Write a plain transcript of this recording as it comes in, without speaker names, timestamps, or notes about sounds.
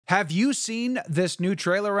Have you seen this new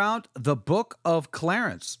trailer out? The Book of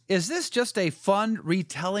Clarence. Is this just a fun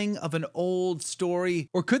retelling of an old story,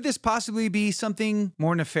 or could this possibly be something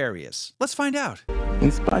more nefarious? Let's find out.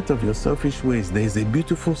 In spite of your selfish ways, there is a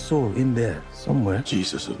beautiful soul in there somewhere.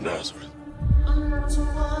 Jesus of Nazareth.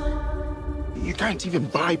 You can't even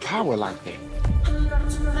buy power like that.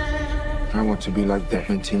 I want to be like that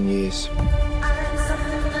in 10 years.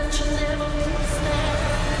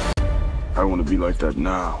 I want to be like that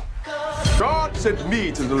now. God sent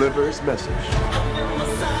me to deliver his message.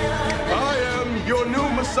 I am your new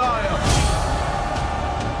Messiah.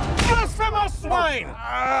 Blasphemous swine!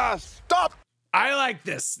 Stop! I like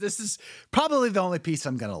this. This is probably the only piece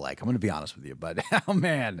I'm going to like. I'm going to be honest with you, but oh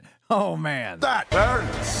man. Oh man. That,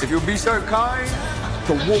 Clarence, if you'll be so kind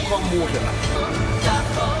to walk on water.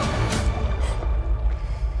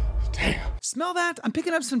 Smell that? I'm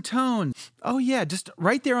picking up some tone. Oh yeah, just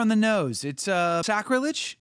right there on the nose. It's sacrilege.